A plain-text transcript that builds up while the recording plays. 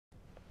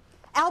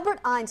Albert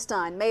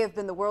Einstein may have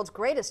been the world's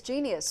greatest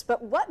genius,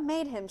 but what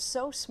made him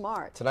so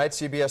smart? Tonight,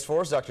 CBS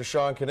 4's Dr.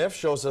 Sean Caniff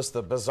shows us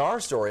the bizarre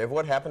story of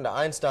what happened to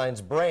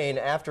Einstein's brain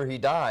after he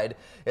died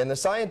in the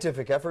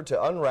scientific effort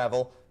to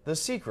unravel the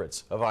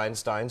secrets of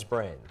Einstein's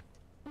brain.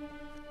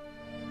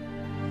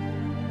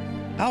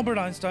 Albert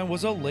Einstein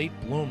was a late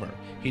bloomer.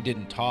 He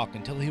didn't talk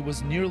until he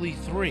was nearly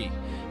 3.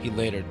 He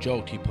later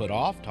joked he put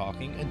off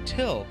talking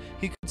until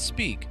he could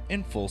speak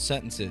in full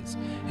sentences.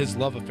 His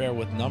love affair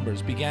with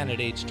numbers began at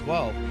age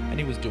 12, and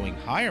he was doing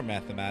higher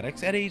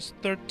mathematics at age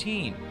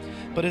 13.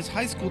 But his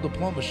high school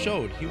diploma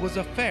showed he was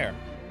a fair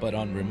but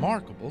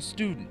unremarkable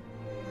student.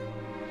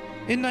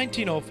 In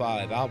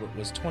 1905, Albert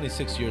was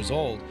 26 years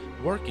old,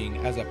 working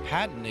as a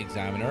patent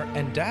examiner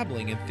and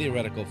dabbling in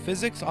theoretical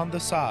physics on the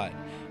side.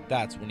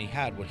 That's when he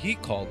had what he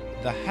called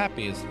the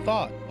happiest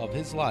thought of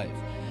his life.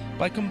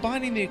 By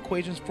combining the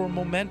equations for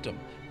momentum,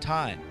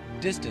 time,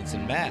 distance,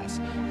 and mass,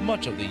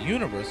 much of the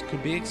universe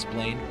could be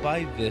explained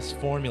by this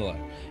formula.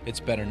 It's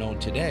better known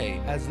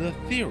today as the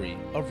theory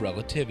of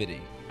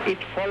relativity. It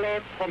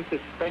followed from the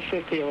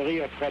special theory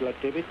of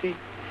relativity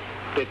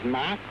that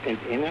mass and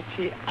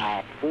energy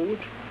are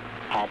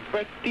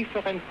but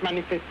different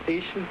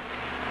manifestations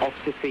of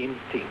the same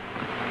thing.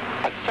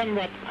 A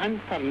somewhat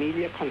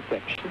unfamiliar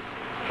conception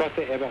for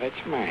the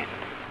average mind.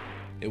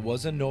 It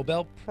was a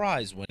Nobel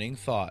Prize-winning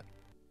thought.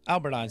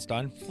 Albert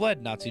Einstein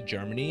fled Nazi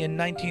Germany in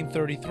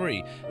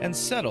 1933 and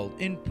settled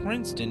in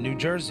Princeton, New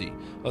Jersey,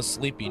 a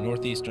sleepy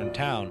northeastern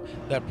town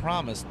that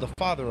promised the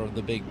father of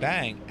the Big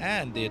Bang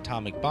and the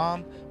atomic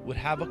bomb would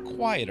have a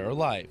quieter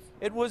life.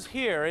 It was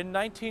here in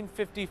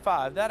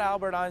 1955 that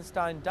Albert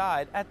Einstein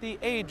died at the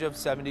age of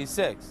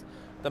 76.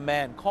 The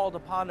man called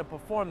upon to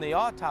perform the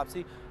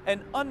autopsy,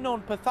 an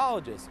unknown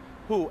pathologist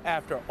who,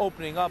 after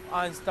opening up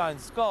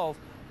Einstein's skull,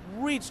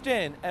 reached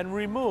in and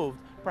removed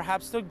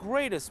perhaps the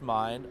greatest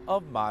mind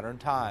of modern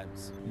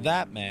times.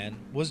 That man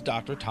was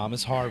Dr.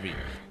 Thomas Harvey.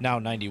 Now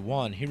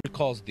 91, he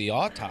recalls the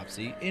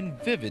autopsy in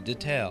vivid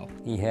detail.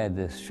 He had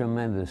this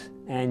tremendous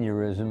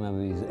aneurysm of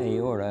his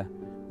aorta,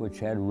 which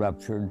had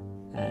ruptured,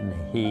 and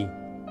he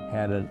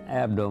had an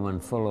abdomen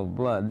full of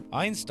blood.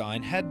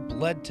 Einstein had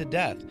bled to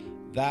death.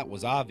 That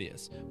was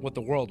obvious. What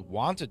the world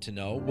wanted to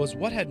know was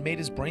what had made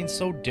his brain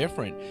so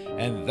different,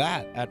 and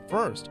that, at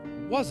first,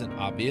 wasn't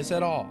obvious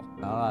at all.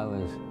 Well, I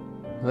was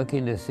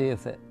looking to see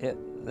if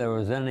there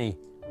was any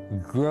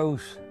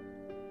gross,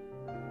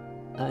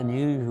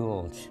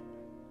 unusual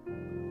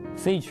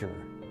feature,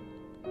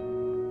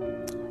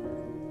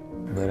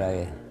 but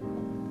I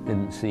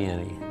didn't see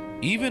any.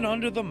 Even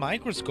under the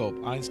microscope,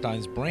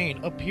 Einstein's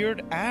brain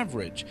appeared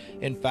average.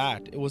 In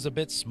fact, it was a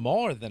bit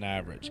smaller than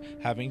average,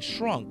 having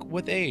shrunk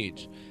with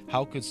age.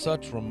 How could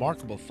such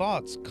remarkable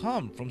thoughts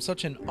come from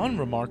such an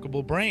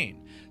unremarkable brain?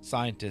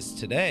 Scientists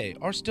today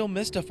are still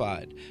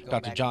mystified.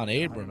 Dr. John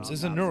Abrams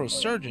is a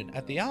neurosurgeon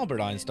at the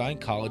Albert Einstein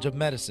College of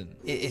Medicine.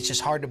 It's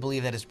just hard to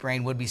believe that his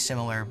brain would be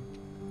similar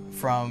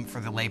for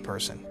the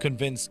layperson.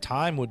 Convinced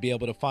time would be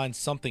able to find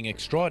something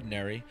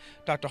extraordinary,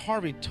 Dr.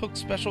 Harvey took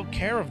special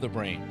care of the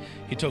brain.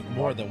 He took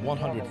more than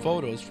 100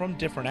 photos from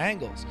different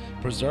angles,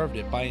 preserved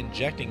it by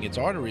injecting its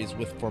arteries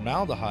with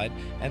formaldehyde,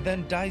 and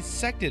then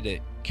dissected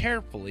it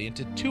carefully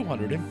into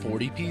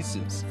 240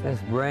 pieces.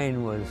 This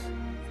brain was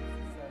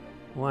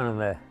one of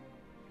the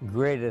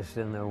greatest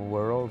in the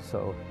world,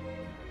 so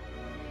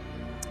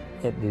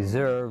it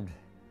deserved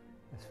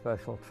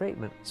special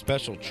treatment.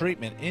 Special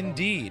treatment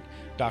indeed.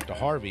 Dr.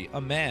 Harvey, a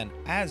man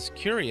as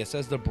curious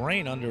as the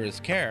brain under his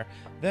care,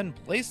 then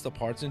placed the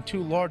parts in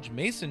 2 large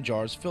mason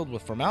jars filled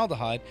with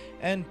formaldehyde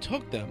and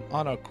took them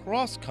on a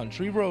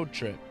cross-country road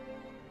trip.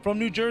 From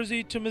New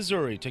Jersey to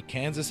Missouri to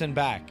Kansas and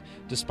back,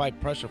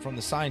 despite pressure from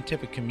the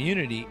scientific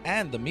community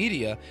and the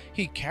media,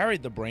 he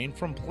carried the brain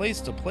from place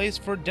to place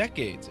for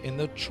decades in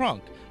the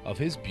trunk of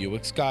his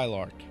Buick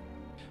Skylark.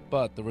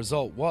 But the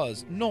result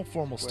was no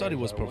formal study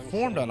was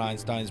performed on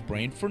Einstein's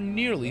brain for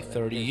nearly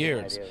 30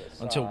 years,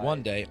 until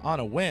one day, on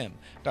a whim,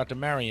 Dr.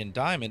 Marion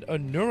Diamond, a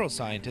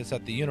neuroscientist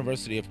at the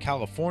University of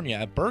California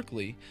at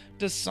Berkeley,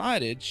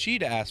 decided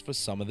she'd ask for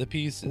some of the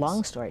pieces.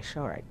 Long story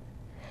short,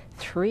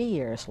 3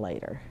 years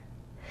later,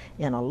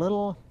 in a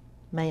little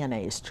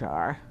mayonnaise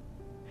jar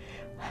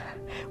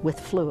with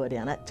fluid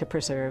in it to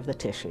preserve the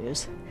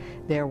tissues,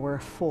 there were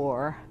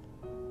 4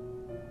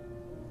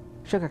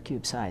 sugar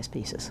cube-sized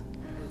pieces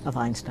of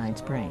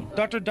Einstein's brain.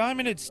 Dr.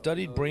 Diamond had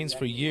studied brains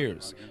for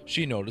years.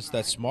 She noticed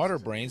that smarter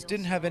brains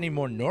didn't have any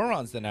more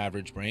neurons than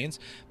average brains,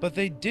 but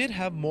they did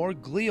have more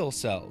glial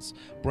cells,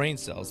 brain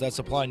cells that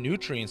supply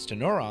nutrients to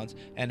neurons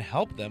and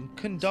help them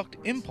conduct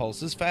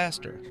impulses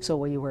faster. So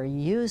we were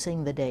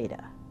using the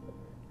data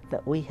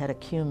that we had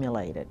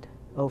accumulated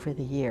over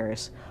the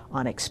years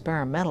on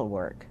experimental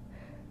work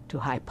to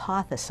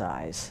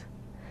hypothesize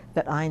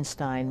that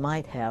Einstein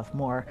might have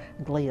more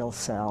glial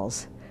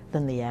cells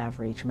than the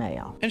average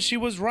male. And she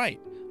was right.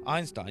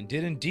 Einstein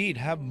did indeed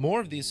have more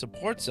of these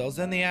support cells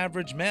than the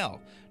average male.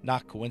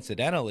 Not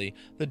coincidentally,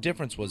 the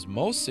difference was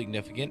most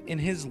significant in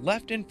his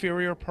left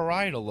inferior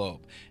parietal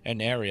lobe, an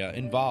area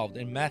involved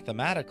in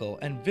mathematical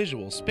and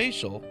visual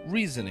spatial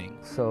reasoning.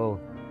 So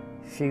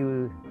she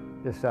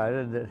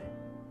decided that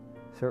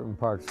certain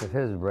parts of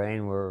his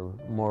brain were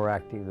more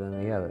active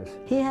than the others.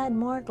 He had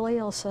more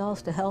glial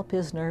cells to help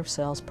his nerve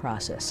cells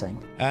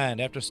processing. And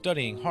after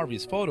studying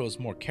Harvey's photos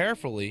more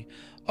carefully,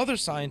 other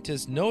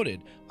scientists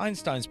noted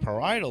Einstein's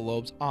parietal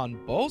lobes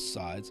on both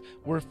sides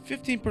were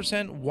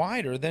 15%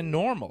 wider than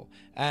normal,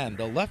 and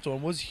the left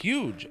one was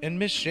huge and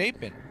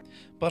misshapen.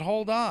 But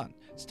hold on.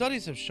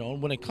 Studies have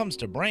shown when it comes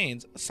to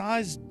brains,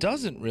 size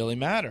doesn't really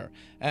matter.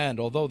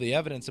 And although the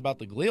evidence about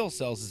the glial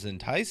cells is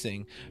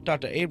enticing,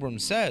 Dr.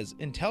 Abrams says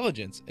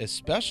intelligence,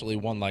 especially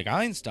one like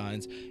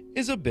Einstein's,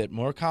 is a bit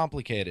more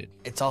complicated.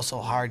 It's also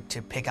hard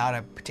to pick out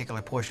a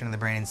particular portion of the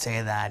brain and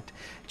say that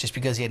just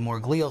because he had more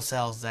glial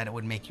cells that it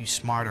would make you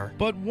smarter.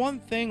 But one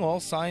thing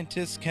all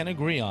scientists can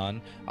agree on,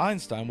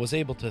 Einstein was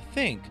able to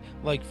think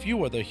like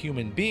few other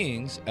human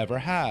beings ever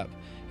have.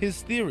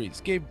 His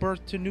theories gave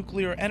birth to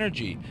nuclear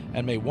energy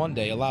and may one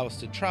day allow us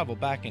to travel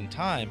back in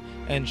time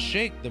and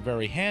shake the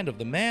very hand of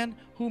the man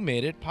who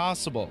made it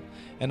possible.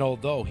 And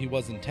although he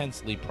was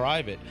intensely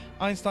private,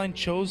 Einstein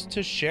chose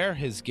to share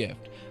his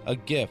gift, a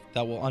gift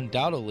that will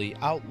undoubtedly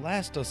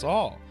outlast us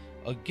all,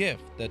 a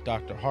gift that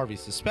Dr. Harvey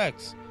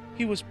suspects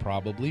he was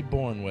probably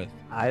born with.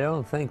 I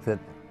don't think that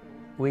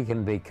we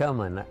can become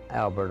an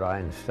Albert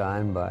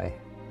Einstein by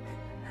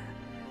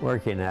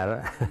working at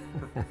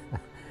it.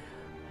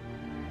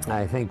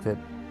 I think that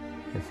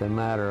it's a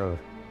matter of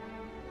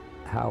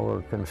how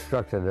we're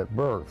constructed at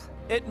birth.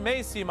 It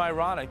may seem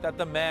ironic that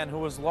the man who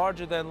was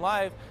larger than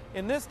life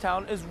in this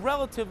town is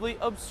relatively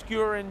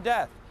obscure in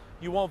death.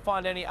 You won't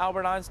find any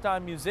Albert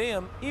Einstein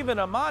museum, even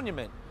a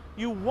monument.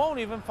 You won't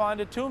even find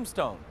a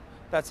tombstone.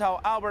 That's how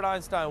Albert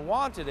Einstein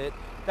wanted it.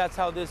 That's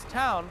how this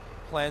town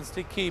plans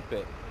to keep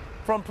it.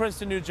 From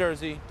Princeton, New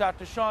Jersey,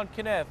 Dr. Sean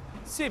Kniff,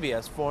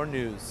 CBS 4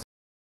 News.